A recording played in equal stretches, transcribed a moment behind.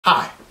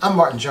I'm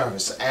Martin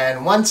Jarvis,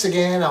 and once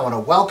again I want to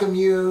welcome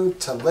you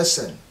to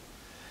listen.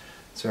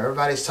 So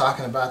everybody's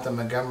talking about the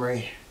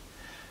Montgomery,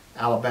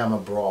 Alabama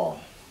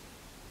Brawl.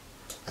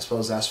 I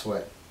suppose that's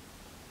what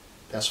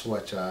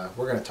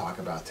we're going to talk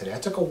about today. I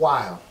took a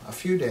while, a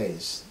few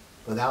days,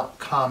 without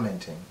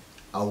commenting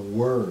a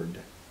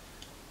word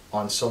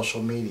on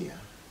social media,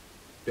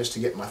 just to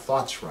get my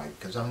thoughts right,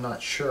 because I'm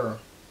not sure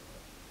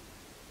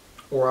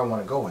where I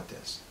want to go with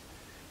this.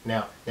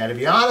 Now, to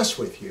be honest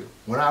with you,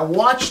 when I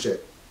watched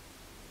it,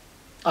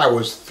 I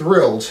was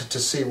thrilled to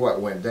see what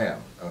went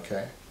down,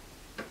 okay?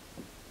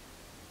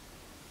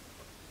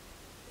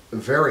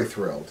 Very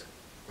thrilled.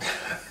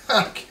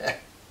 Okay.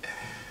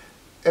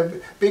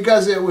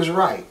 Because it was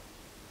right.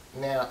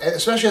 Now,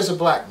 especially as a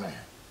black man.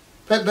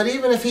 But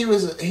even if he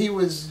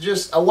was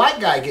just a white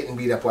guy getting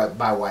beat up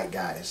by white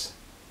guys,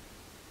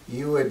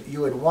 you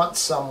would want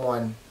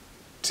someone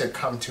to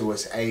come to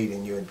his aid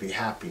and you would be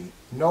happy.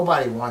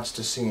 Nobody wants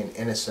to see an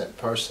innocent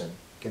person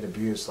get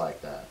abused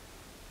like that.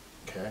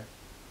 Okay?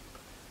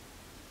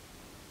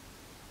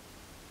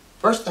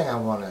 First thing I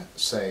want to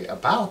say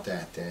about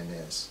that then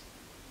is,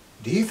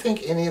 do you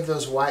think any of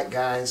those white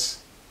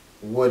guys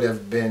would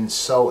have been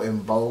so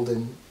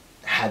emboldened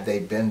had they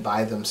been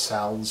by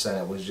themselves and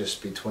it was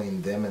just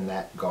between them and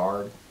that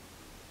guard?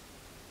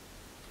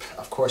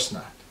 Of course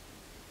not.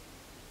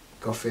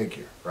 Go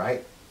figure,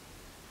 right?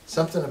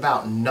 Something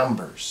about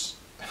numbers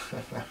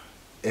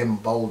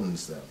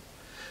emboldens them.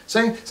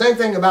 Same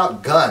thing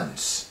about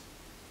guns.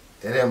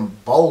 It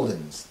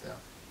emboldens them.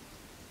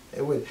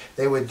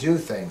 They would do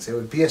things. They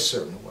would be a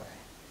certain way,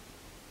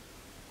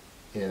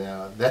 you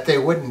know, that they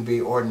wouldn't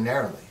be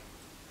ordinarily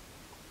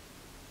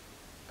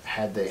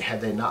had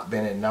they not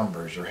been in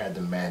numbers or had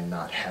the man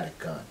not had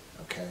a gun.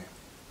 Okay.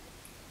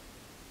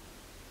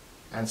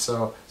 And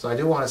so I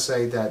do want to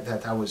say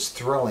that was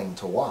thrilling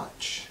to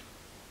watch,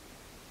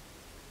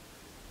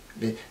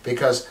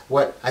 because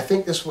what I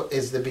think this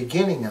is the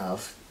beginning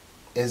of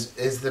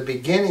is the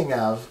beginning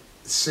of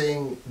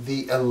seeing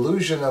the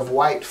illusion of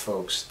white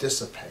folks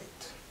dissipate.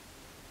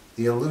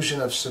 The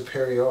illusion of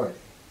superiority.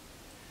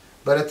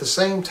 But at the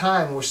same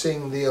time, we're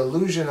seeing the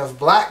illusion of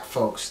black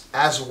folks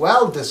as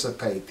well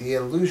dissipate, the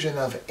illusion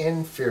of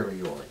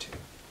inferiority.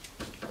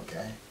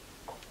 Okay?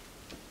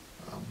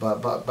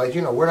 But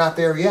you know, we're not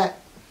there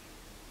yet.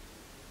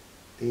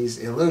 These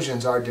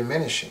illusions are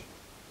diminishing.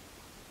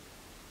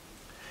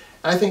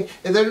 And I think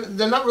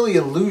they're not really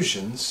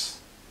illusions.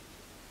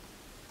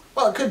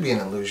 Well, it could be an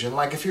illusion.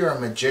 Like if you're a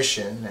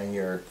magician and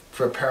you're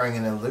preparing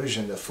an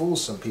illusion to fool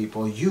some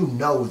people, you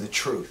know the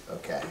truth,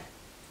 okay?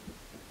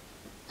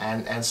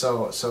 And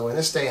so in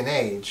this day and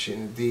age,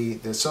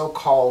 the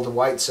so-called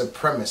white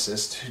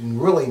supremacists who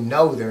really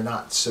know they're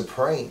not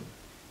supreme.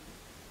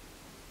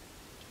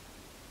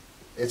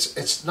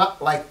 It's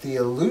not like the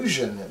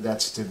illusion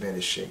that's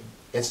diminishing.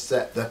 It's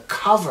that the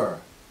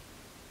cover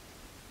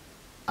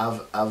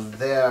of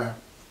their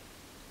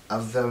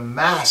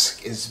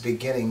mask is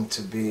beginning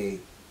to be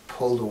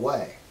pulled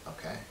away,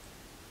 okay?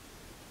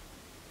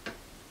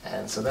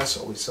 And so that's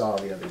what we saw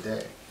the other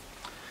day.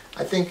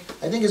 I think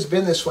it's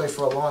been this way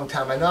for a long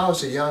time. I know I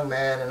was a young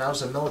man, and I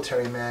was a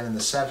military man in the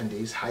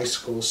 70s, high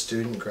school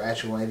student,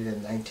 graduated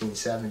in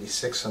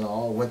 1976 and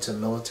all, went to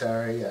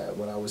military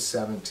when I was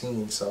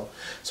 17. So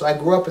I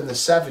grew up in the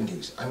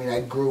 70s. I mean,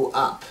 I grew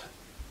up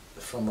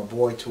from a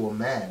boy to a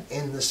man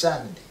in the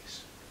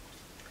 70s.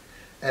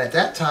 And at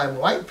that time,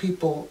 white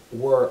people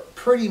were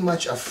pretty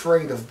much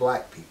afraid of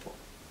black people.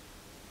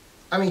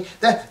 I mean,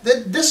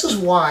 this is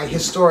why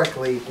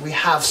historically we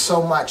have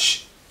so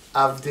much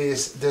of the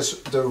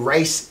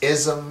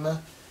racism.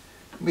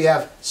 We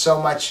have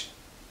so much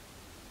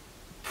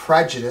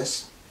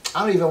prejudice.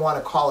 I don't even want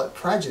to call it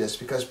prejudice,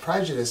 because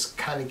prejudice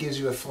kind of gives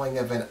you a feeling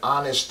of an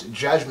honest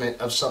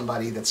judgment of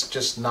somebody that's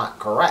just not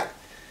correct.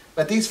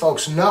 But these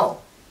folks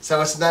know,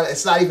 so it's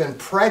not even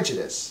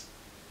prejudice.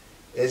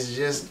 It's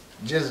just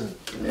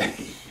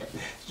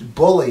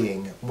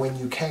bullying when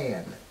you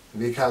can,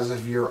 because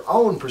of your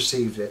own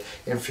perceived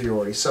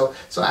inferiority. So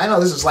I know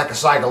this is like a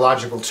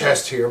psychological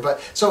test here,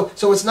 but so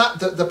it's not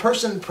the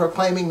person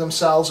proclaiming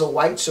themselves a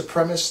white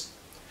supremacist.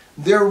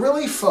 They're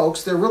really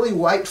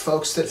white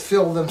folks that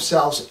feel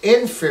themselves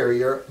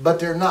inferior, but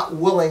they're not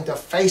willing to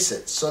face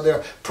it. So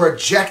they're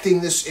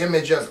projecting this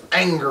image of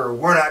anger.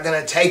 We're not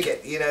going to take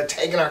it, you know,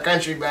 taking our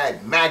country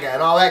back, MAGA,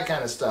 and all that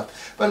kind of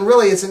stuff. But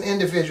really, it's an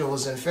individual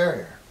who's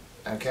inferior,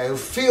 okay, who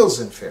feels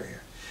inferior.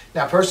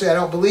 Now, personally, I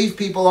don't believe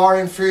people are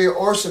inferior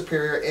or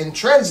superior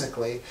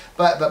intrinsically,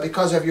 but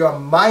because of your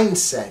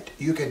mindset,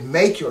 you can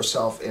make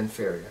yourself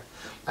inferior.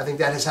 I think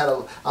that has had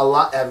a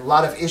lot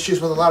of issues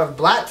with a lot of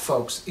black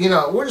folks. You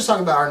know, we're just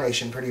talking about our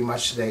nation pretty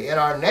much today. In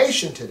our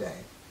nation today,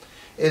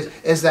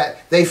 is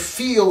that they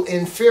feel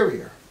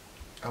inferior,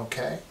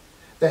 okay?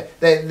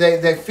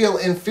 They feel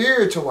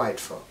inferior to white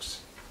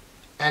folks.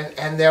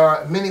 And there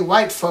are many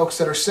white folks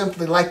that are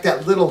simply like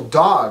that little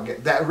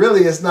dog that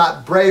really is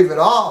not brave at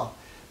all.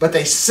 But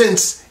they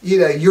sense, you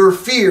know, your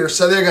fear,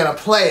 so they're going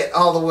to play it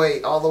all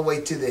the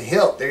way to the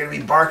hilt. They're going to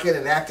be barking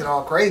and acting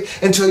all crazy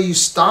until you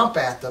stomp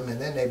at them, and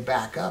then they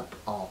back up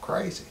all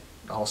crazy.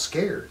 all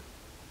scared.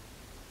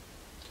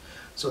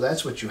 So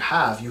that's what you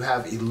have. You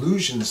have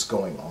illusions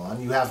going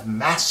on. You have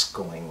masks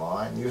going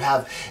on. You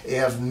have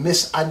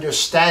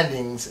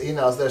misunderstandings.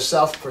 There's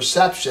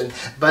self-perception.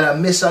 But a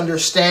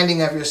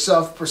misunderstanding of your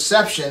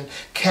self-perception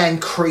can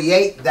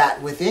create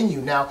that within you.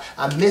 Now,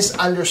 a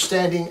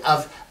misunderstanding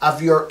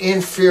of your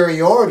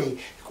inferiority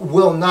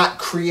will not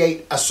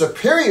create a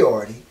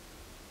superiority.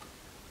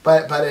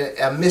 But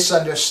a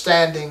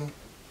misunderstanding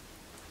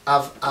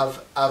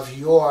of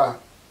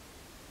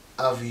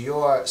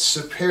your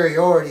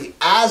superiority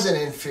as an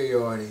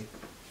inferiority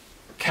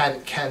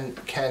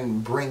can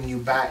bring you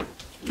back,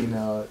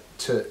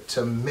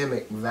 to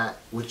mimic that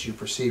which you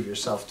perceive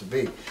yourself to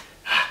be.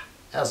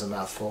 That was a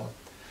mouthful.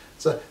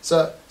 So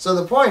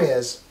the point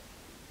is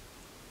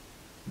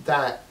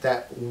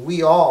that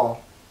we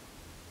all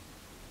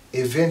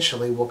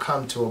eventually will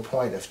come to a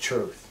point of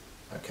truth.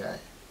 Okay.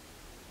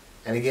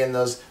 And again,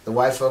 the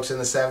white folks in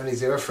the 70s,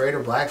 they were afraid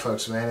of black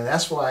folks, man. And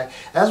that's why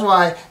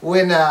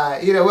when,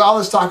 we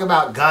always talk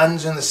about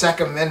guns and the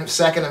Second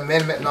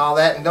Amendment and all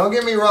that. And don't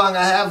get me wrong,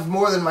 I have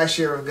more than my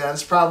share of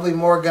guns, probably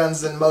more guns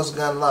than most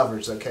gun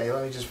lovers, okay?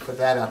 Let me just put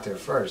that out there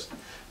first.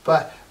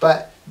 But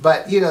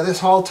this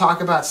whole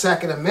talk about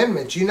Second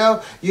Amendment, you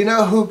know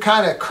who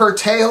kind of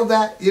curtailed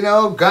that,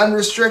 gun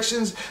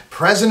restrictions?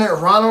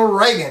 President Ronald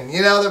Reagan,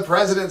 the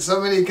president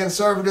so many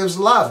conservatives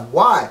love.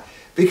 Why?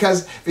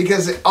 Because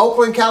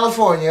Oakland,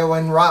 California,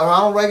 when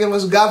Ronald Reagan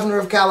was governor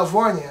of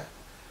California,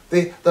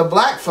 the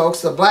black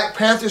folks, the Black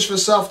Panthers for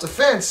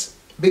Self-Defense,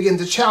 began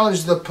to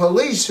challenge the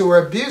police who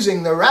were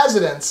abusing the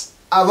residents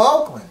of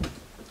Oakland.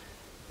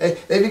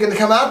 They began to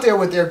come out there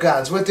with their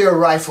guns, with their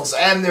rifles,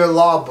 and their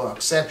law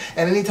books. And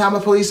anytime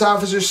a police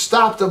officer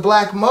stopped a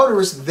black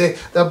motorist,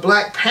 the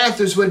Black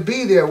Panthers would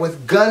be there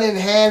with gun in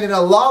hand and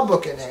a law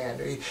book in hand.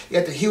 You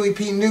got the Huey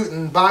P.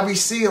 Newton, Bobby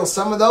Seale,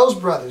 some of those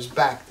brothers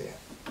back there.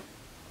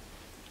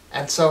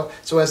 And so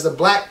as the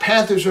Black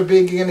Panthers were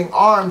getting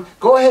armed,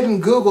 go ahead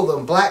and Google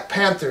them, Black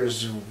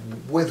Panthers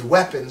with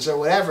weapons or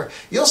whatever.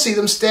 You'll see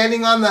them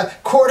standing on the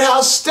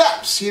courthouse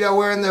steps,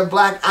 wearing their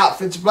black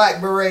outfits,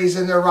 black berets,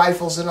 and their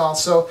rifles and all.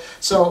 So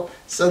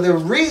the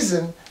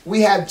reason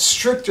we had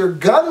stricter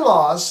gun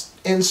laws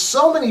in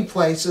so many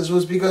places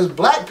was because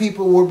black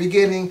people were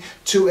beginning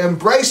to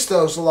embrace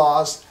those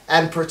laws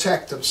and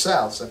protect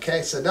themselves.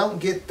 Okay, so don't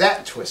get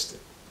that twisted.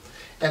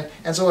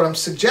 And so what I'm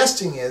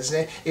suggesting is,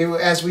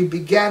 as we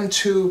began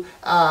to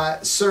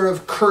sort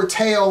of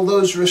curtail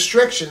those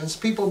restrictions,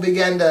 people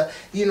began to,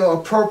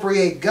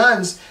 appropriate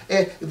guns.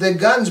 The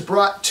guns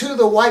brought to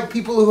the white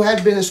people who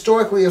had been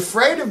historically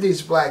afraid of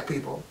these black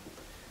people.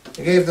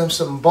 It gave them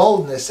some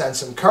boldness and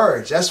some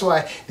courage. That's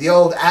why the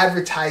old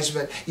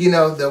advertisement,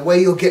 the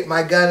way you'll get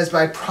my gun is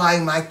by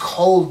prying my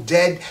cold,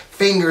 dead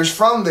fingers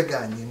from the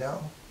gun,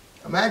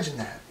 Imagine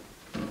that.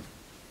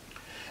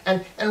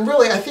 And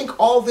really, I think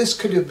all this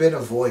could have been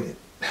avoided.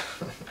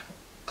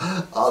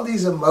 All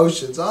these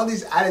emotions, all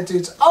these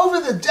attitudes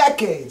over the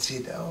decades,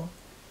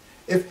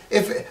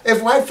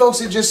 If white folks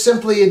had just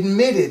simply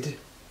admitted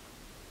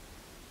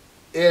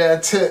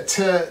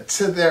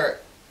to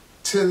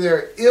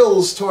their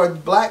ills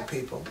toward black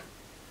people,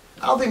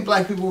 I don't think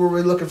black people were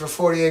really looking for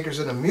 40 acres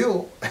and a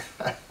mule.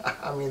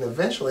 I mean,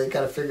 eventually they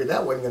kind of figured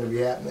that wasn't going to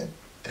be happening.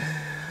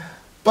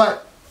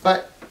 But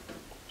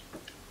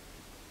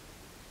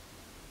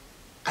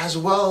as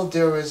well,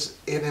 there was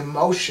an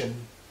emotion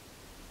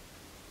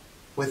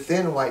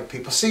within white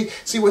people. See,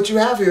 what you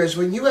have here is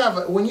when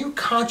you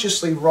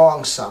consciously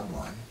wrong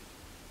someone,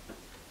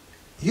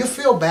 you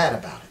feel bad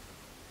about it.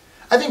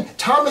 I think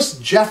Thomas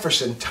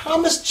Jefferson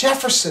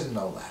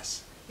no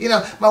less.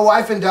 My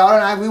wife and daughter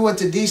and I, we went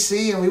to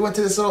D.C. and we went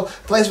to this little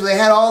place where they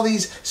had all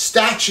these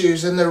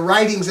statues and the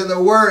writings and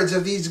the words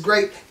of these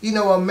great,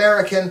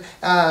 American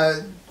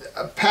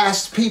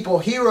past people,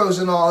 heroes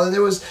and all. And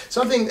there was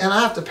something, and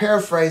I have to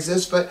paraphrase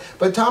this, but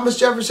Thomas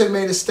Jefferson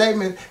made a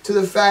statement to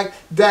the fact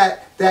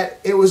that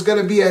it was going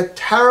to be a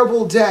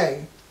terrible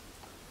day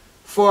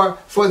for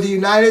the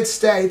United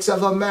States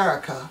of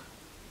America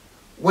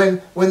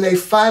when they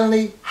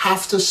finally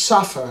have to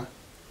suffer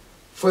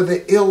for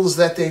the ills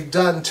that they've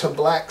done to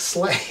black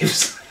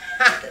slaves.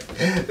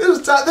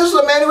 This was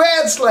a man who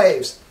had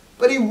slaves.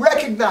 But he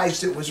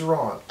recognized it was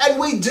wrong. And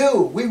we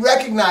do. We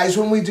recognize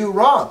when we do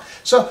wrong.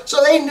 So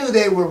they knew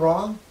they were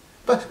wrong.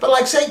 But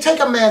like, say,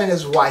 take a man and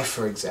his wife,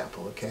 for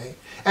example, okay?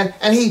 And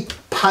he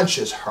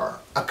punches her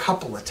a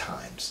couple of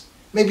times.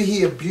 Maybe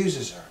he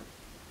abuses her.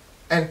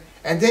 And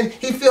then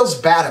he feels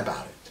bad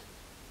about it.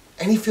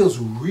 And he feels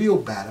real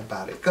bad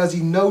about it because he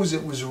knows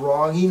it was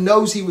wrong. He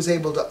knows he was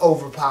able to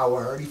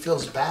overpower her and he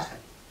feels bad.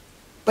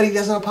 But he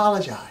doesn't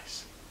apologize.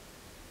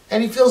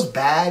 And he feels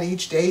bad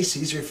each day he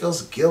sees her. He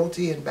feels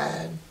guilty and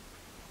bad.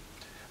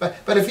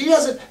 But if he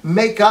doesn't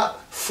make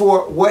up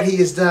for what he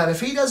has done, if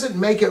he doesn't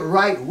make it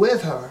right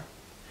with her,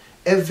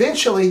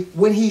 eventually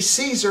when he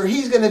sees her,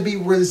 he's going to be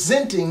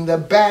resenting the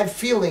bad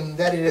feeling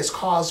that it has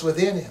caused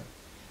within him.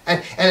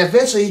 And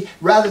eventually,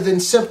 rather than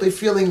simply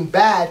feeling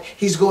bad,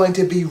 he's going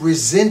to be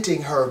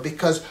resenting her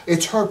because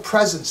it's her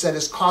presence that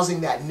is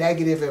causing that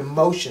negative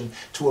emotion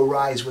to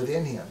arise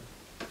within him.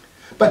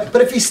 But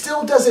if he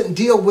still doesn't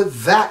deal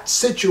with that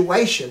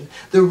situation,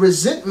 the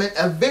resentment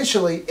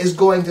eventually is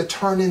going to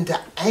turn into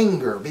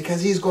anger,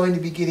 because he's going to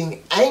be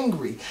getting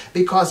angry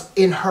because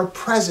in her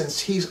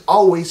presence he's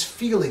always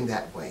feeling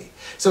that way.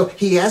 So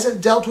he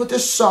hasn't dealt with the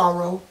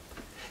sorrow.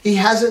 He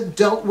hasn't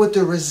dealt with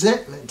the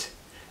resentment.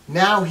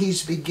 Now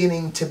he's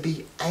beginning to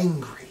be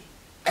angry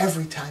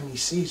every time he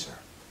sees her.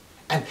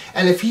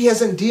 And if he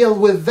hasn't dealt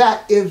with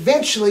that,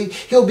 eventually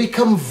he'll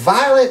become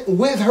violent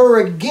with her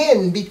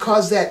again,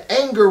 because that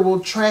anger will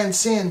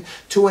transcend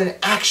to an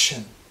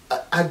action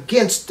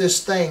against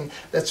this thing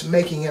that's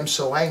making him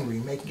so angry,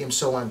 making him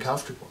so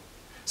uncomfortable.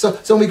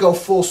 So we go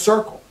full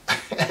circle.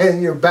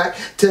 And you're back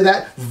to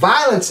that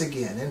violence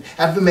again,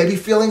 and maybe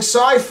feeling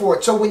sorry for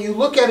it. So when you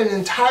look at an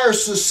entire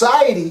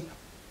society,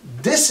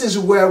 this is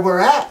where we're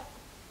at.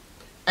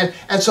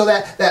 And so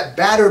that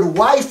battered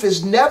wife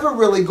is never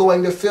really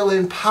going to feel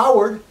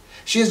empowered.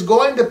 She is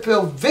going to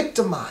feel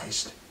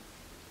victimized.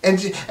 And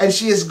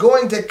she is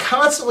going to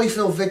constantly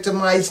feel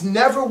victimized,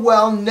 never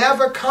well,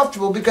 never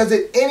comfortable, because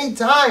at any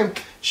time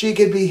she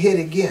could be hit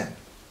again.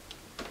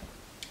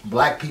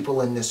 Black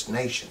people in this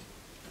nation.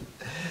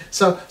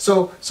 So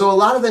a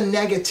lot of the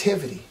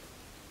negativity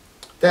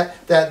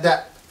that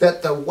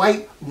the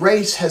white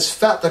race has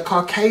felt, the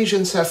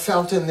Caucasians have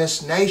felt in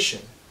this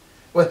nation,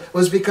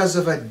 was because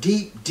of a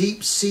deep,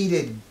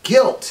 deep-seated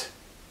guilt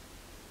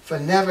for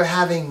never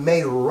having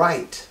made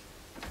right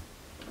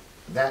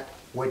that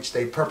which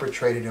they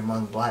perpetrated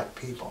among black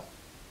people.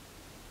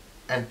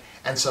 And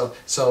so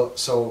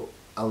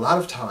a lot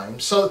of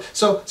times, so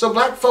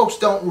black folks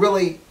don't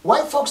really,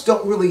 white folks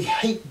don't really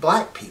hate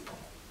black people.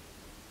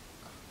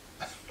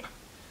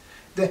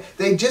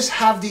 They just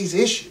have these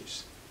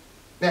issues.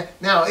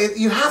 Now,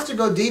 you have to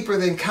go deeper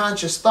than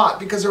conscious thought,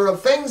 because there are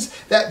things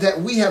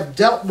that we have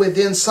dealt with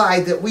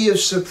inside, that we have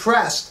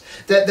suppressed,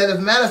 that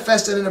have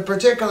manifested in a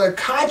particular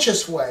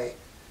conscious way.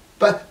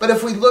 But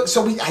if we look,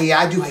 yeah,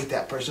 I do hate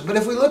that person. But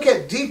if we look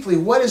at deeply,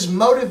 what is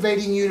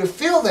motivating you to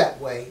feel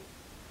that way,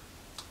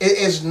 it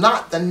is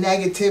not the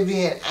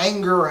negativity and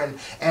anger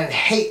and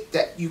hate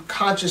that you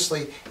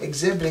consciously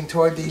exhibiting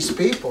toward these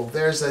people.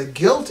 There's a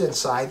guilt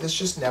inside that's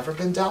just never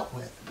been dealt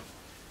with.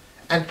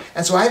 And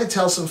so I had to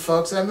tell some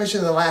folks, and I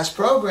mentioned in the last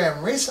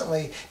program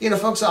recently,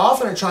 folks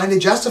often are trying to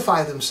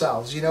justify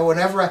themselves.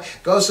 Whenever I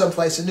go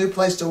someplace, a new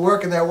place to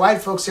work, and there are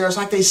white folks there, it's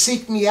like they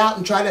seek me out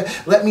and try to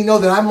let me know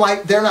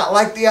that they're not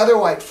like the other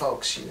white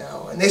folks,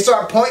 And they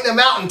start pointing them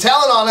out and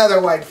telling on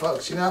other white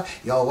folks,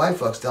 Y'all white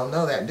folks don't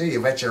know that, do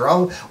you? But your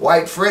own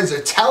white friends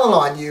are telling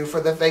on you for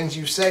the things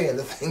you say and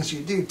the things you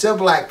do to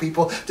black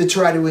people, to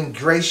try to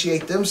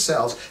ingratiate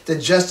themselves, to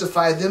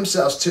justify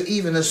themselves, to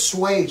even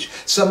assuage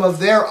some of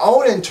their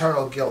own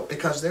internal guilt,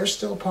 because they're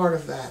still part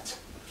of that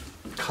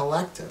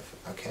collective,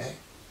 okay?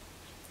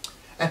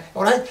 And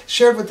when I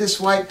shared with this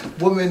white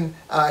woman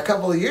a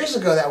couple of years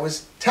ago that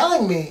was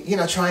telling me,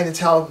 trying to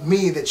tell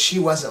me that she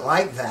wasn't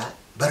like that,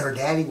 but her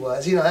daddy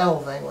was, that whole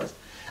thing was,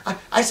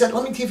 I said,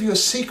 let me give you a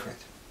secret.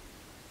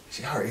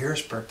 She, her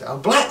ears perked up.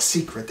 A black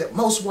secret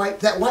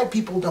that white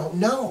people don't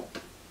know.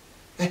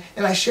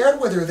 And I shared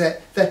with her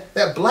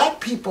that black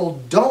people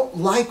don't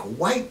like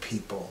white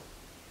people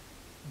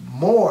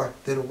more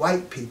than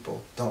white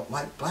people don't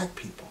like black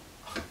people.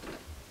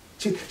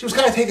 She was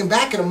kind of taken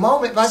back in a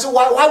moment, but I said,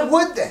 why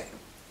would they?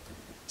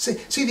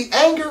 See, the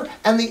anger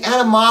and the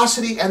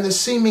animosity and the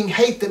seeming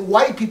hate that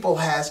white people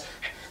has,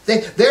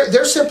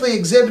 they're simply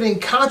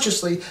exhibiting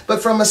consciously,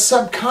 but from a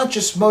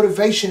subconscious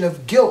motivation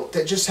of guilt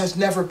that just has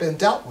never been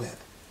dealt with.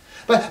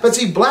 But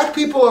see, black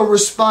people are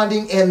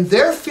responding in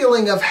their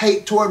feeling of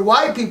hate toward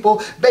white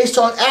people based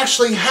on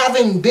actually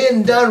having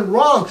been done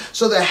wrong.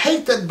 So the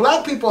hate that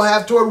black people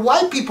have toward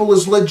white people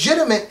is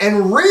legitimate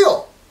and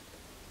real.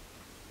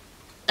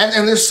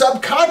 And their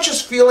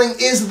subconscious feeling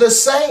is the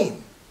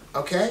same.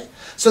 Okay?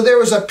 So there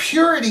is a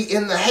purity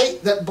in the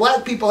hate that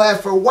black people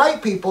have for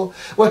white people,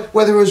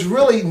 where there is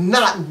really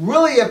not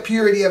really a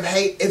purity of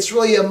hate. It's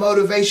really a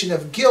motivation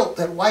of guilt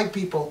that white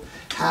people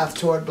have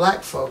toward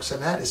black folks.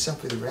 And that is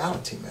simply the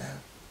reality, man.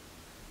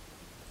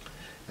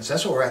 And so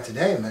that's where we're at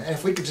today, man. And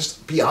if we could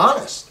just be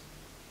honest.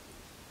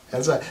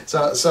 And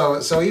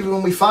so even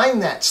when we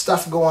find that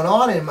stuff going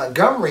on in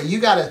Montgomery, you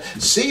got to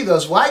see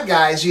those white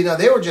guys,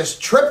 they were just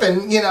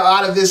tripping,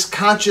 out of this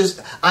conscious,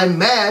 I'm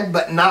mad,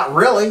 but not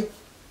really.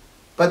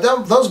 But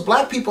those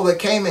black people that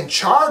came and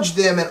charged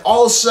them and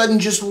all of a sudden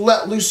just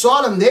let loose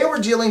on them, they were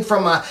dealing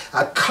from a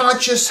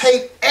conscious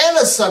hate and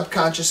a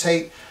subconscious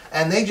hate.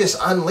 And they just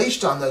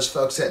unleashed on those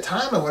folks at that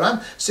time. And what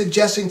I'm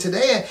suggesting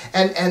today,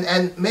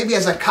 and maybe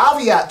as a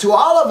caveat to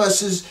all of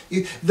us, is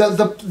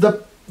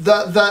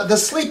the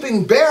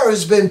sleeping bear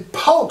has been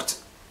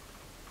poked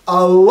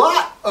a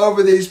lot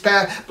over these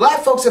past. Black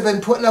folks have been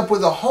putting up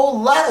with a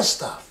whole lot of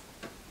stuff.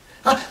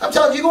 I'm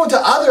telling you, go into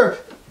other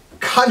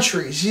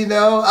countries,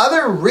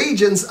 other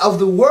regions of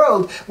the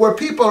world where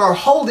people are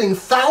holding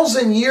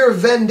 1,000-year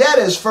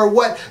vendettas for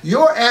what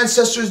your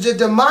ancestors did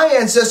to my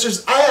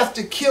ancestors. I have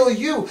to kill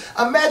you.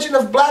 Imagine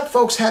if black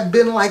folks had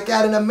been like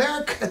that in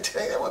America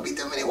today. There wouldn't be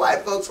too many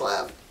white folks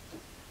left.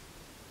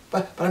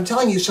 But I'm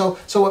telling you, so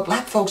what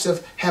black folks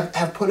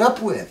have put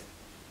up with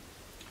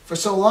for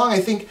so long, I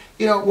think,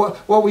 you know,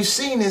 what we've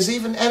seen is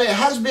even, and it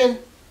has been,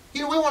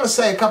 you know, we want to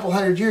say a couple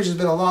hundred years has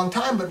been a long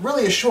time, but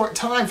really a short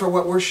time for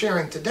what we're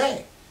sharing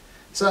today.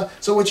 So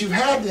what you've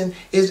had then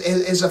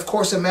is of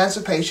course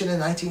emancipation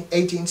in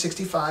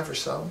 1865 or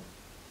so.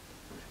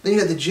 Then you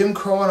had the Jim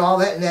Crow and all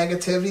that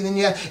negativity. Then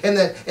you have in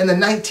the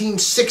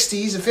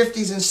 1960s, the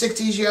 50s and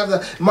 60s, you have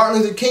the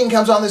Martin Luther King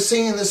comes on the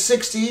scene in the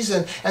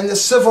 60s, and the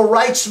civil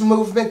rights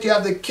movement. You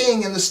have the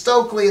King and the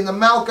Stokely and the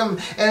Malcolm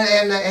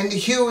and the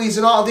Hueys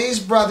and all these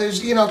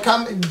brothers, you know,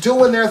 come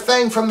doing their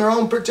thing from their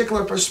own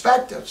particular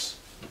perspectives.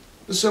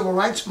 The civil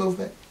rights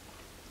movement.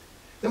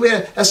 Then we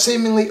had a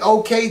seemingly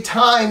okay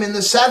time in the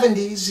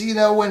 70s, you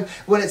know,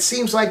 when it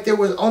seems like there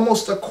was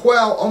almost a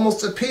quell,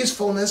 almost a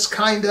peacefulness,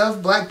 kind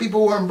of. Black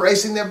people were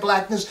embracing their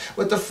blackness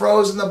with the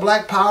Froes and the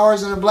Black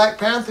Powers and the Black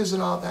Panthers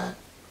and all that.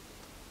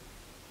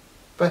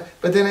 But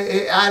then,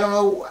 I don't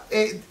know,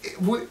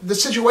 the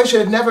situation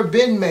had never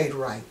been made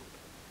right.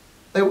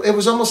 It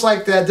was almost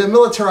like the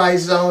demilitarized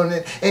zone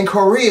in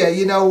Korea,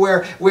 you know,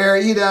 where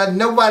you know,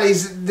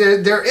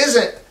 there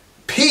isn't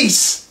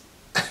peace.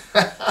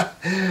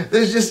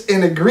 There's just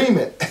an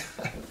agreement.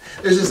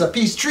 There's just a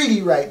peace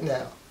treaty right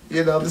now.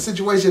 You know, the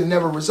situation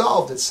never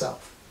resolved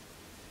itself.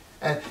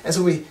 And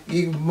so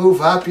you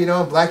move up, you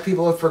know, black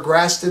people have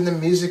progressed in the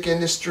music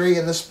industry,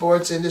 in the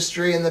sports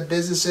industry, in the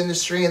business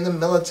industry, in the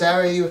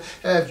military. You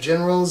have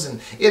generals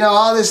and, you know,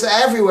 all this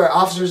everywhere,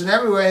 officers and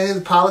everywhere,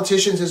 and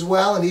politicians as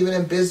well, and even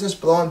in business,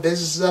 blowing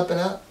businesses up and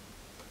up.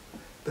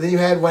 But then you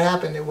had what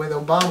happened with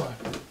Obama.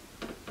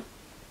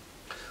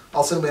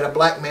 All of a sudden we had a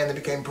black man that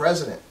became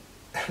president.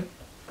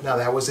 Now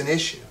that was an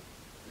issue.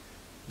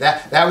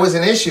 That was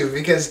an issue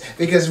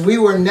because we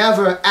were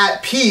never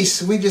at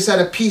peace. We just had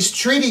a peace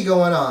treaty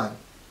going on.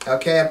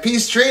 Okay, a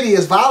peace treaty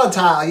is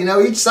volatile. You know,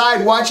 each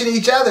side watching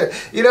each other.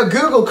 You know,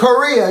 Google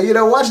Korea. You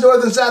know, watch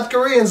North and South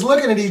Koreans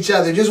looking at each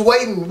other, just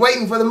waiting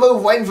for the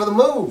move, waiting for the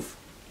move.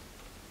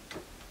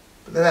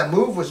 But then that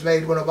move was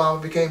made when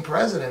Obama became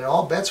president, and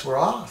all bets were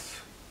off.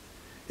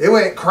 It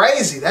went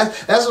crazy.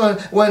 That's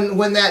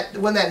when that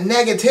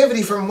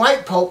negativity from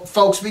white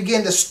folks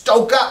began to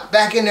stoke up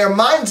back in their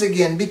minds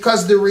again,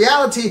 because the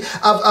reality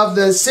of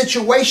the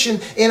situation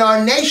in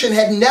our nation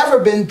had never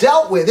been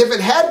dealt with. If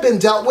it had been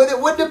dealt with, it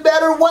wouldn't have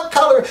mattered what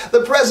color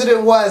the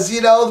president was,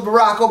 you know,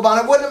 Barack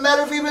Obama. It wouldn't have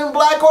mattered if he'd been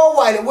black or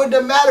white. It wouldn't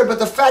have mattered. But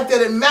the fact that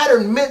it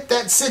mattered meant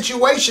that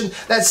situation,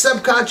 that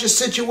subconscious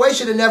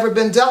situation, had never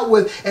been dealt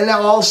with. And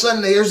now all of a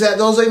sudden there's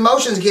those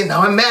emotions again.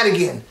 Now I'm mad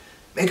again.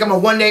 Make him a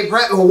one-year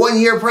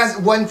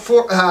president,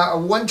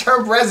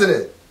 one-term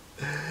president.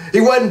 He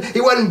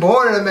wasn't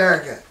born in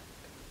America.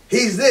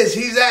 He's this,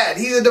 he's that.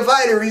 He's a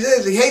divider. He's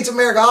this. He hates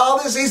America.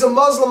 All this. He's a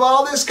Muslim.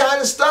 All this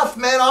kind of stuff,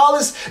 man. All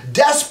this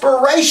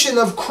desperation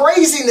of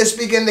craziness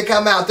began to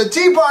come out. The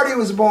Tea Party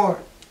was born.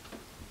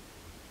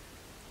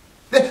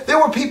 There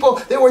were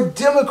people. There were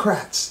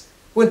Democrats.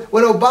 When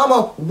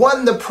Obama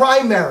won the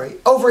primary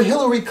over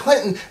Hillary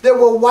Clinton, there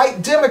were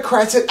white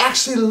Democrats that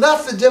actually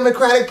left the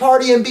Democratic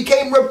Party and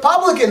became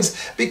Republicans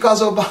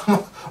because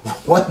Obama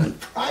won the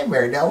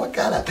primary. Now, what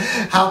kind of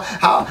how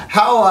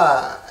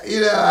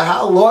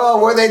loyal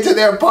were they to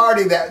their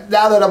party that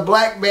now that a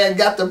black man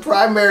got the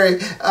primary,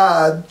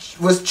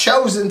 was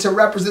chosen to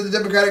represent the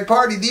Democratic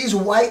Party? These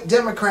white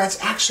Democrats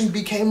actually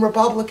became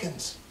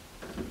Republicans.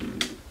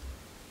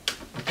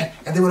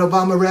 And then when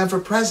Obama ran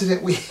for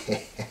president, we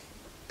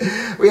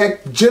had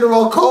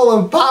General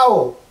Colin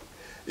Powell,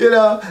 you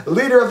know,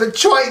 leader of the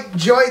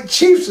Joint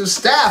Chiefs of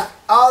Staff,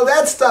 all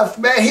that stuff,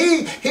 man.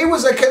 He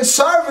was a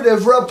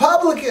conservative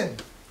Republican.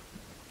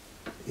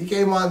 He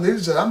came on the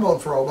news and said, I'm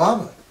voting for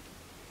Obama.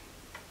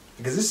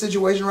 Because this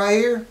situation right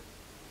here,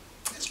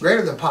 it's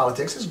greater than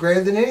politics. It's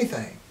greater than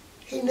anything.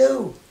 He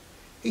knew.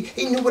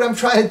 He knew what I'm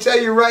trying to tell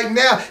you right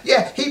now.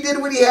 Yeah, he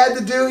did what he had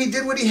to do. He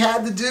did what he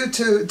had to do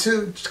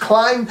to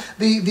climb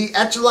the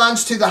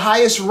echelons to the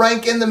highest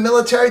rank in the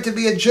military, to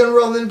be a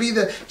general and then be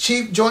the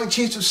Joint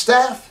Chiefs of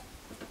Staff.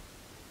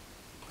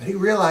 But he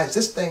realized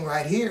this thing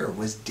right here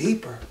was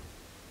deeper.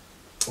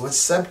 It was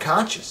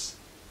subconscious.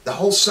 The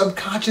whole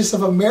subconscious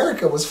of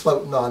America was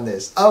floating on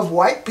this, of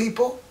white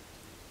people.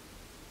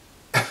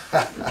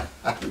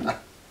 Man,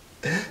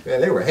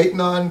 they were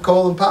hating on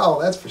Colin Powell,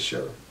 that's for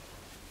sure.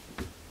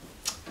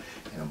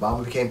 And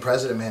Obama became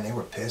president, man, they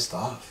were pissed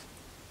off.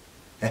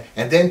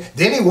 And then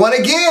he won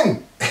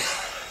again.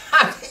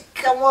 I mean,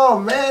 come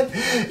on, man.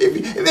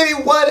 And then he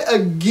won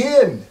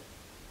again.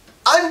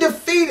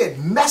 Undefeated.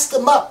 Messed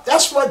them up.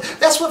 That's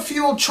what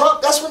fueled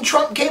Trump. That's when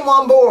Trump came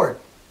on board.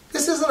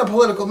 This isn't a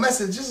political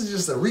message. This is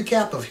just a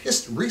recap of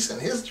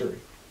recent history.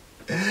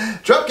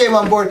 Trump came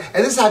on board,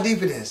 and this is how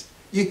deep it is.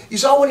 You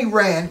saw when he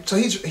ran, so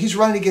he's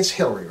running against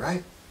Hillary,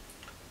 right?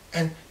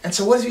 And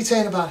so what is he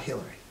saying about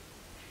Hillary?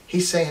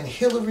 He's saying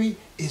Hillary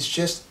is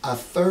just a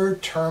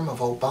third term of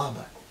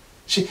Obama.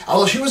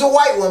 Although she was a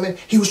white woman,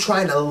 he was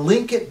trying to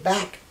link it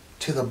back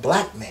to the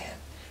black man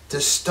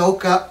to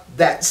stoke up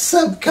that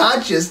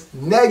subconscious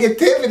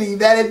negativity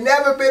that had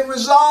never been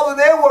resolved, and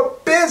they were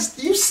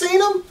pissed. You seen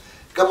them?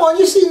 Come on,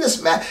 you seen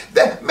this man?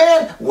 That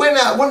man, when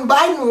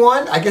Biden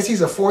won, I guess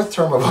he's a fourth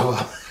term of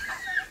Obama.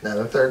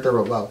 No, the third term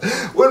of Obama.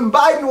 When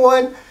Biden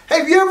won,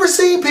 have you ever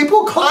seen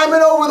people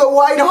climbing over the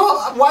White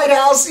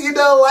House, you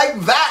know, like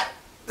that?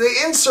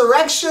 The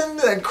insurrection,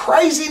 the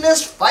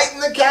craziness, fighting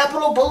the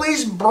Capitol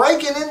Police,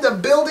 breaking into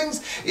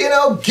buildings, you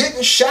know,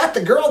 getting shot.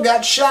 The girl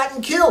got shot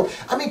and killed.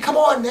 I mean, come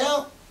on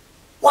now.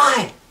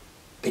 Why?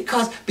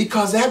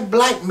 Because that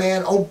black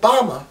man,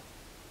 Obama,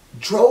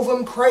 drove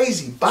him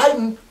crazy.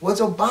 Biden was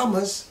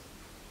Obama's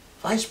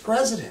vice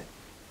president.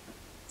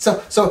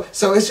 So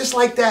it's just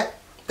like that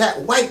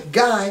white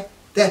guy,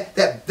 that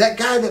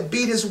guy that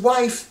beat his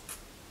wife,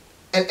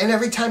 and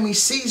every time he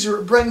sees her,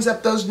 it brings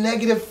up those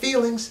negative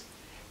feelings.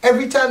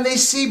 Every time they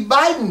see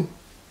Biden,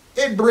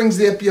 it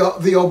brings up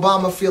the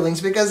Obama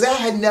feelings, because that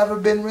had never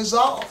been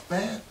resolved,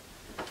 man.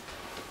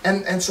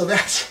 And so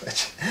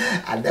that's,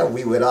 I know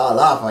we went all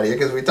off on here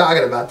because we're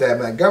talking about that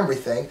Montgomery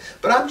thing,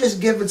 but I'm just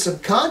giving some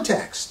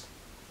context.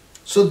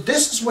 So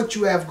this is what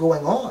you have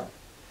going on.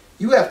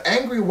 You have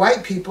angry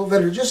white people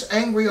that are just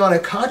angry on a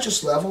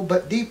conscious level,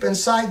 but deep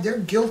inside they're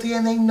guilty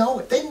and they know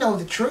it. They know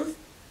the truth.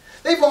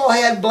 They've all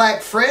had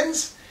black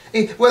friends,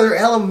 whether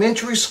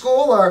elementary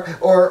school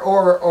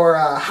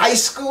or high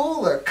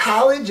school or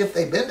college, if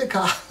they've been to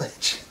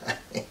college. I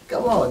mean,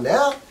 come on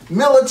now.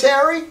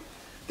 Military.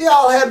 They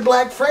all had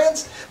black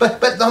friends.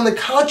 But on the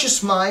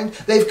conscious mind,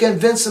 they've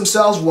convinced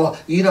themselves, well,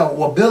 you know,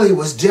 well, Billy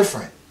was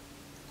different.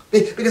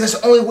 Because that's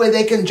the only way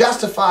they can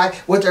justify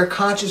what their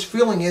conscious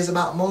feeling is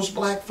about most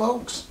black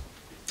folks.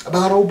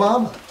 About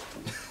Obama.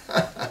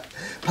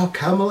 About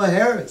Kamala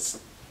Harris.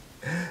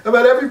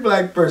 About every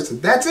black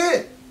person. That's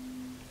it.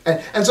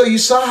 And so you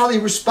saw how they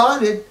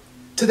responded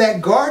to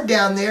that guard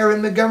down there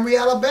in Montgomery,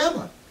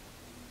 Alabama.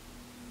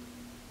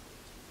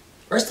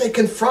 First they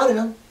confronted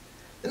him.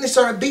 Then they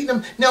started beating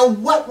him. Now,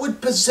 what would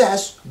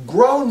possess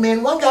grown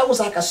men? One guy was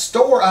like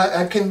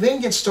a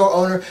convenience store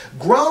owner.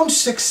 Grown,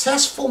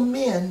 successful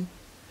men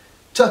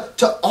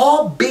to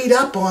all beat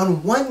up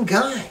on one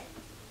guy.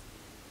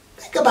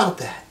 Think about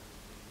that.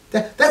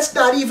 That's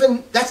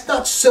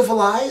not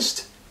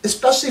civilized,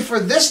 especially for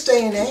this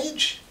day and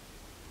age.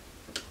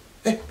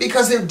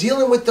 Because they're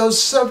dealing with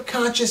those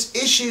subconscious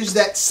issues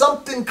that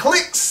something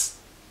clicks.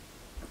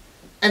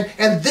 And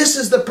this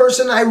is the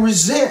person I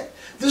resent.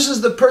 This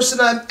is the person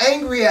I'm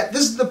angry at.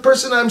 This is the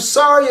person I'm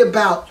sorry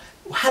about.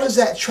 How does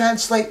that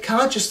translate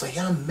consciously?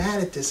 I'm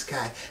mad at this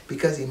guy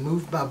because he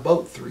moved my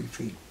boat 3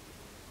 feet.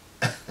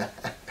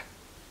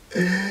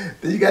 Then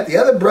you got the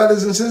other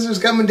brothers and sisters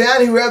coming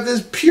down who have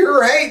this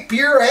pure hate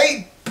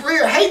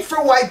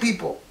for white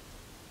people.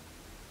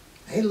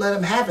 They let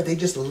them have it. They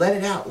just let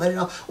it out.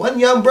 One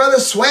young brother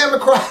swam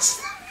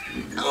across.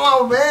 Come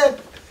on, man.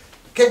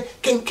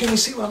 Can you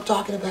see what I'm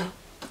talking about?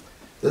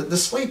 The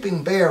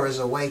sleeping bear is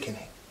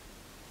awakening.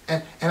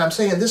 And I'm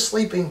saying this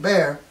sleeping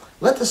bear,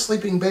 let the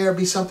sleeping bear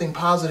be something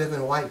positive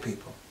in white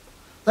people.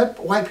 Let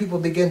white people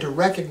begin to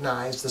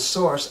recognize the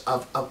source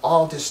of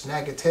all this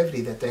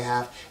negativity that they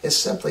have is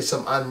simply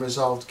some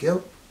unresolved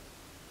guilt.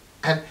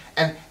 And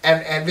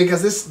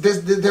because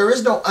there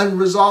is no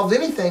unresolved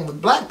anything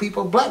with black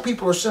people. Black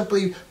people are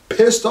simply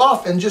pissed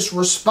off and just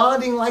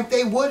responding like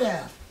they would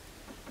have.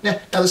 Now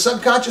the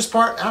subconscious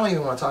part, I don't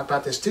even want to talk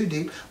about this too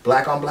deep.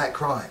 Black on black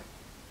crime.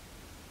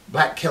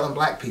 Black killing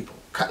black people.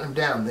 Cutting them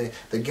down, the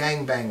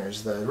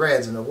gangbangers, the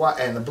reds and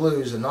the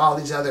blues and all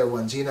these other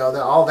ones, you know,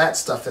 all that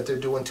stuff that they're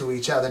doing to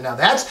each other. Now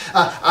that's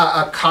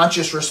a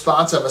conscious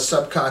response of a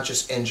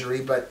subconscious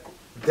injury, but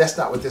that's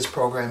not what this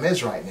program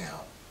is right now.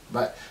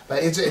 But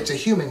it's a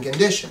human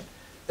condition.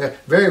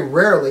 Very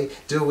rarely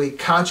do we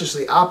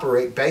consciously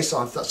operate based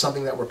on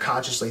something that we're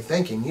consciously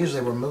thinking.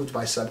 Usually we're moved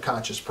by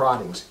subconscious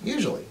proddings.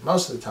 Usually,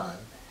 most of the time,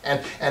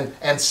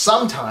 and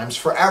sometimes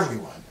for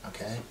everyone.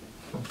 Okay.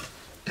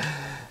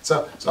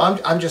 So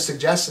I'm just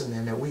suggesting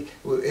then that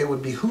it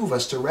would behoove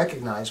us to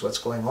recognize what's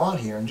going on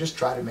here and just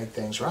try to make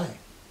things right.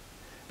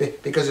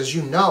 Because as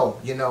you know,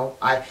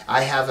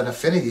 I have an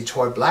affinity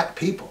toward black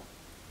people.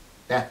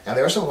 Now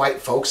there are some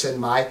white folks in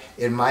my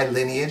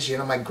lineage. You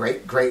know, my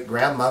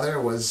great-great-grandmother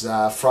was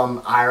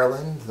from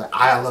Ireland, the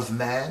Isle of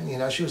Man. You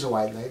know, she was a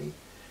white lady.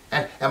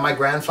 And my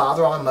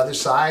grandfather on my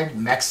mother's side,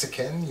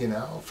 Mexican, you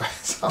know.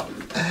 So,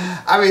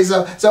 I mean,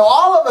 so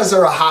all of us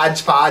are a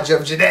hodgepodge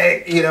of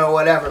genetic, you know,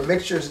 whatever,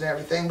 mixtures and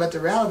everything. But the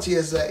reality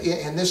is that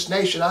in this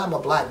nation, I'm a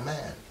black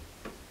man.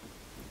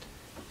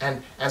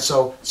 And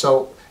so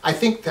I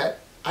think that,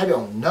 I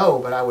don't know,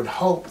 but I would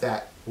hope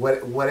that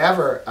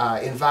whatever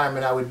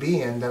environment I would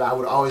be in, that I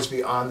would always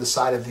be on the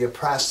side of the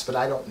oppressed. But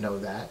I don't know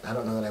that. I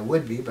don't know that I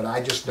would be, but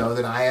I just know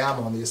that I am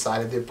on the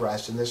side of the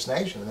oppressed in this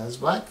nation, and that's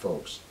black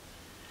folks.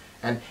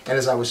 And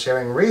as I was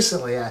sharing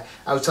recently, I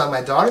was telling my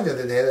daughter the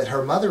other day that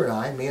her mother and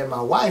I, me and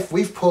my wife,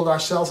 we've pulled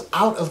ourselves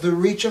out of the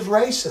reach of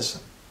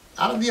racism,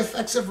 out of the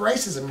effects of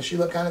racism, and she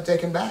looked kind of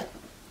taken back.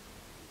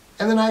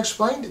 And then I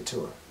explained it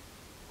to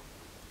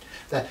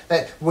her.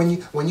 That when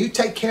you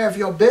take care of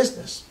your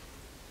business,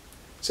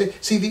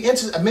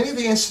 Many of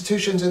the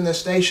institutions in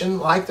this nation,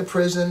 like the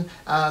prison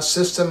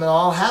system and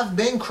all, have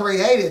been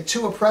created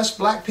to oppress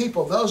black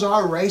people. Those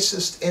are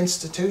racist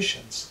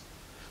institutions.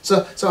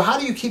 So how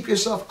do you keep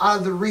yourself out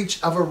of the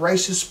reach of a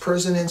racist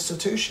prison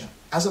institution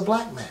as a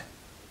black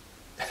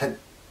man?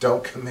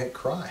 Don't commit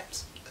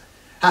crimes.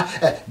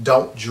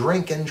 Don't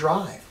drink and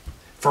drive.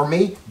 For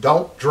me,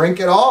 don't drink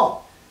at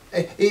all.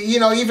 I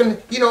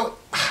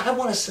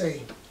want to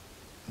say,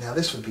 now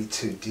this would be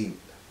too deep,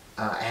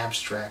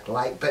 abstract,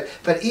 light,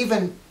 but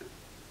even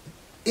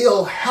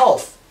ill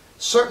health,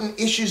 certain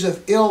issues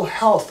of ill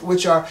health,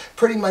 which are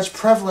pretty much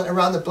prevalent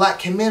around the black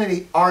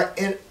community, are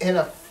in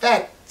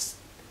effect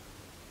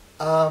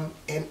an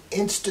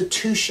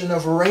institution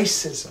of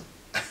racism.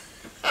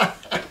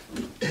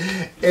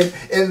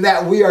 In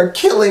that we are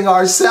killing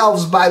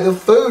ourselves by the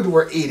food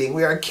we're eating.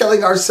 We are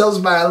killing ourselves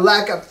by a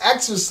lack of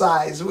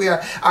exercise. We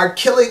are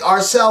killing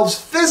ourselves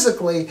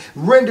physically,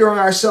 rendering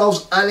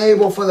ourselves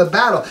unable for the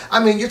battle.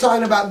 I mean, you're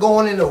talking about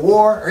going into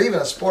war, or even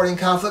a sporting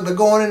conflict, but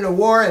going into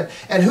war,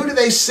 and who do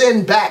they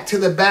send back to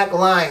the back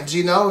lines,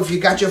 if you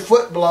got your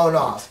foot blown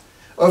off?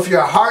 Or if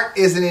your heart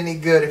isn't any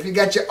good, if you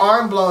got your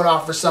arm blown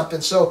off or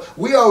something. So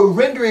we are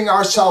rendering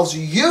ourselves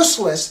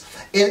useless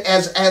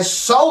as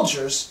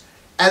soldiers,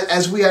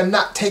 as we are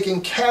not taking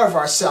care of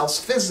ourselves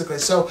physically.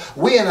 So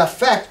we, in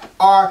effect,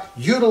 are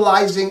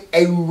utilizing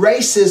a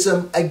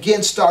racism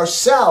against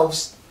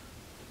ourselves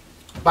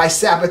by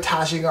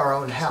sabotaging our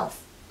own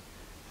health.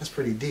 That's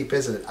pretty deep,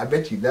 isn't it? I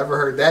bet you've never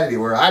heard that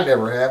anywhere. I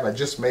never have. I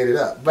just made it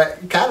up. But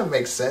it kind of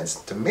makes sense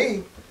to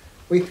me.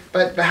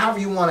 But however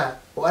you want to,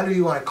 whatever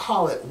you want to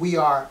call it, we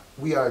are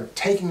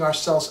taking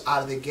ourselves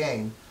out of the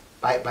game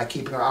by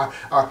keeping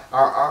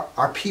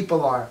our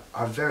people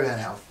are very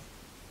unhealthy.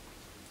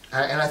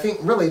 And I think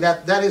really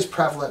that is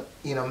prevalent,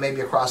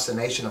 maybe across the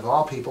nation of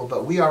all people,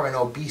 but we are an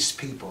obese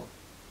people.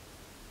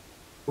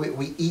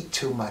 We eat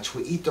too much.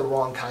 We eat the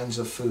wrong kinds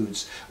of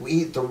foods. We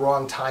eat the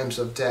wrong times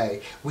of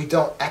day. We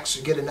don't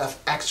get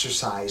enough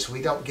exercise.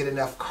 We don't get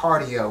enough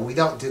cardio. We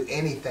don't do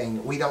anything.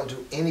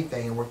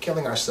 And we're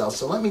killing ourselves.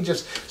 So let me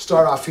just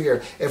start off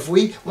here. If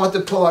we want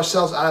to pull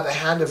ourselves out of the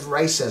hand of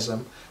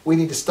racism, we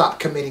need to stop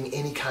committing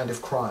any kind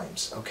of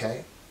crimes,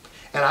 okay?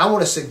 And I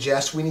want to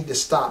suggest we need to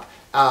stop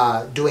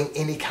doing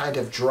any kind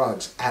of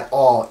drugs at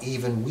all,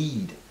 even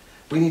weed.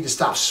 We need to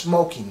stop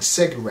smoking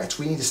cigarettes.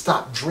 We need to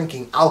stop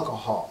drinking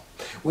alcohol.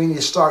 We need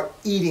to start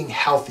eating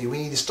healthy. We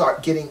need to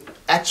start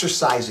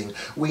exercising.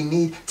 We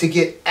need to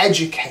get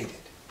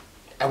educated.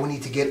 And we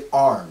need to get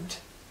armed.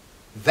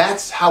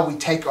 That's how we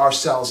take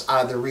ourselves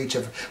out of the reach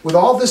of, with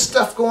all this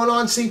stuff going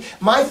on. See,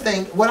 my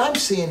thing, what I'm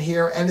seeing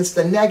here, and it's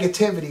the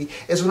negativity,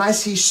 is when I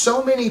see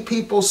so many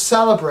people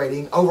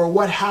celebrating over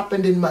what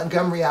happened in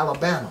Montgomery,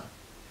 Alabama.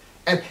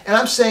 And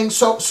I'm saying,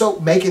 so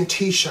making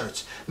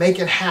t-shirts,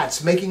 making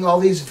hats, making all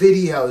these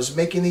videos,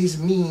 making these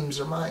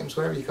memes or mimes,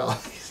 whatever you call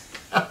these.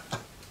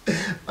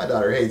 My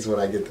daughter hates when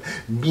I get the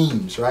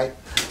memes, right?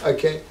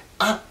 Okay.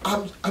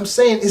 I'm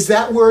saying, is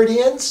that where it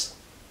ends?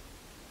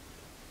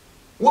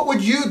 What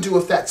would you do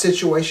if that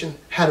situation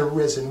had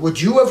arisen?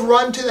 Would you have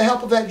run to the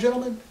help of that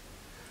gentleman?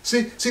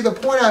 See, the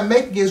point I'm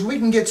making is we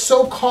can get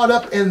so caught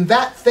up in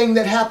that thing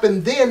that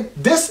happened then,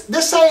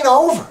 this ain't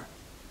over.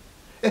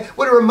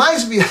 What it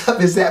reminds me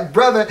of is that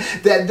brother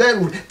that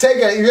doesn't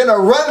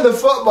run the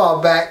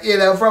football back,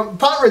 from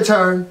punt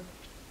return,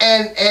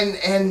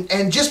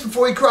 and just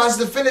before he crosses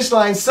the finish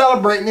line,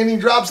 celebrating, and he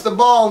drops the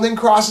ball and then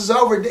crosses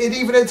over, it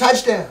even a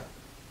touchdown.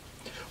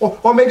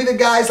 Or maybe the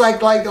guys like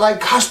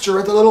Custer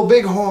at the Little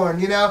Bighorn,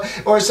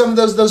 or some of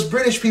those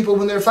British people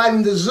when they're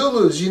fighting the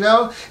Zulus,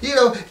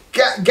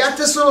 got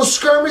this little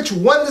skirmish,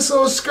 won this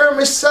little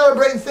skirmish,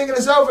 celebrating, thinking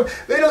it's over.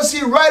 They don't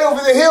see right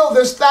over the hill,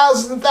 there's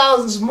thousands and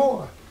thousands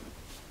more.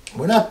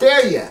 We're not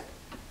there yet.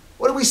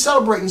 What are we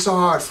celebrating so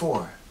hard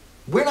for?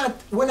 We're not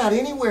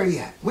anywhere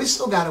yet. We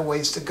still got a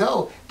ways to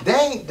go. They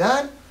ain't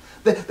done.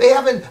 They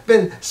haven't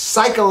been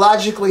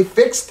psychologically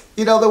fixed.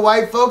 The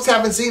white folks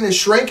haven't seen a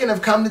shrink and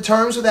have come to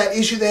terms with that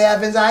issue they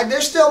have inside.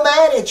 They're still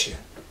mad at you.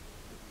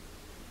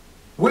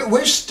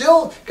 We're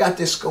still got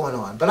this going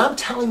on. But I'm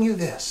telling you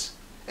this,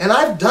 and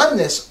I've done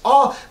this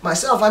all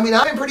myself. I mean,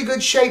 I'm in pretty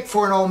good shape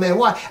for an old man.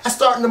 Why? I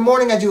start in the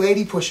morning, I do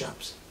 80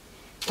 push-ups.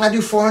 I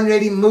do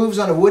 480 moves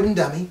on a wooden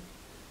dummy.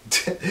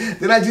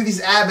 Then I do these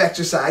ab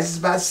exercises,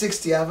 about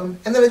 60 of them.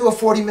 And then I do a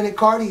 40-minute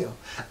cardio.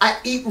 I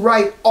eat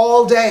right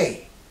all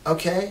day,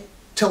 okay,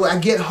 till I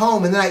get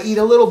home. And then I eat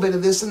a little bit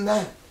of this and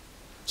that.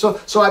 So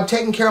I'm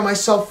taking care of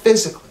myself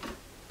physically.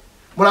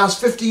 When I was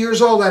 50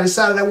 years old, I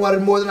decided I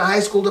wanted more than a high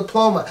school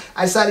diploma.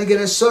 I decided to get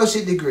an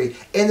associate degree.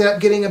 Ended up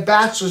getting a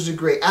bachelor's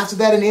degree. After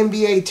that, an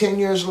MBA 10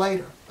 years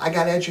later. I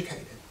got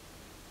educated.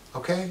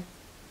 Okay?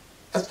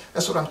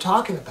 That's what I'm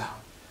talking about.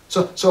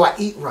 So I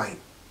eat right.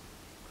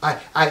 I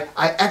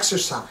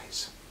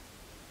exercise.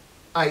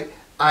 I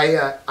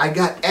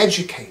got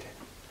educated.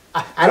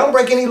 I don't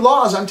break any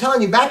laws. I'm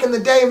telling you, back in the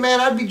day, man,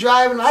 I'd be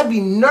driving. I'd be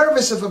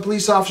nervous if a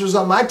police officer was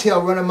on my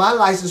tail running my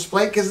license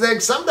plate, because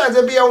sometimes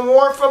there'd be a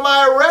warrant for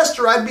my arrest,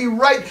 or I'd be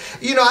right,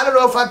 I don't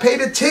know if I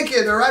paid a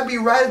ticket, or I'd be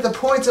right at the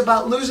points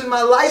about losing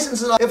my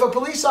license. And if a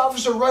police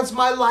officer runs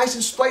my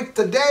license plate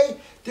today,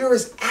 there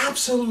is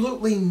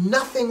absolutely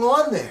nothing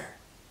on there,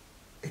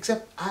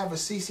 except I have a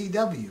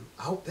CCW.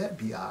 I hope that'd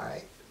be all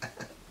right.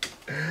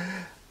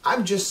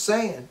 I'm just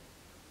saying,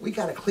 we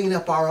got to clean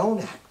up our own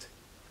act.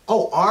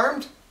 Oh,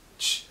 armed?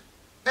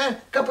 Man,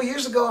 a couple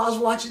years ago, I was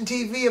watching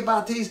TV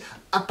about these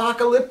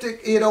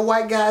apocalyptic,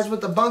 white guys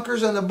with the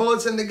bunkers and the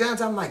bullets and the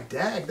guns. I'm like,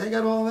 dang, they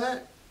got all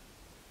that?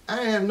 I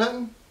ain't have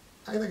nothing.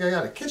 I think I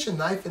got a kitchen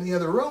knife in the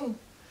other room.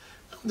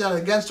 I'm down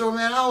at the gun store,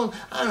 man. I own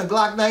a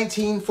Glock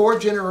 19,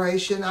 4th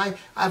generation. I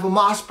have a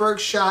Mossberg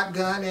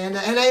shotgun and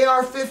an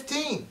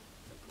AR-15.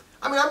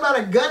 I mean, I'm not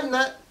a gun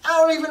nut. I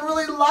don't even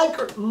really like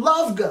or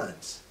love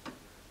guns.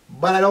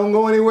 But I don't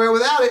go anywhere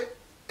without it.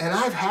 And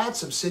I've had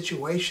some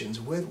situations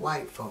with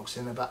white folks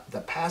in about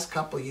the past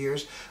couple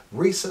years.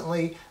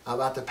 Recently,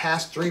 about the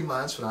past 3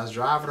 months, when I was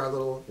driving our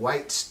little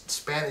white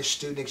Spanish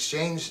student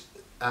exchange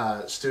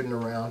student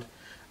around,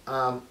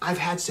 I've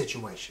had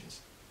situations.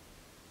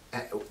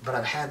 But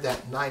I've had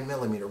that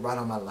 9mm right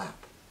on my lap.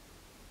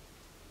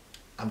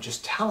 I'm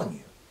just telling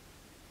you,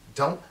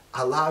 don't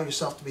allow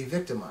yourself to be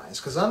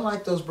victimized. Because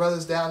unlike those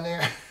brothers down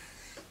there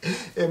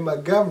in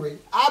Montgomery,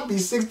 I'll be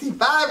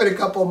 65 in a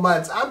couple of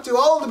months. I'm too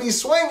old to be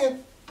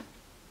swinging.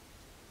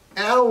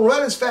 And I don't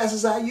run as fast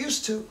as I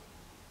used to.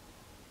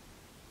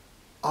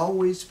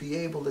 Always be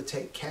able to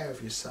take care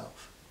of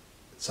yourself.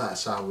 So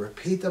I'll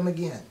repeat them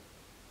again.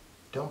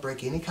 Don't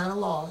break any kind of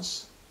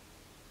laws.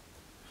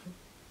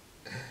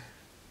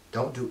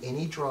 Don't do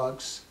any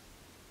drugs.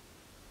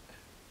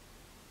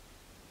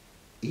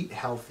 Eat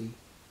healthy.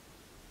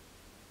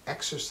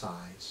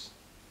 Exercise.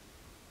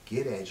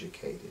 Get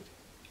educated.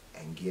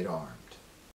 And get armed.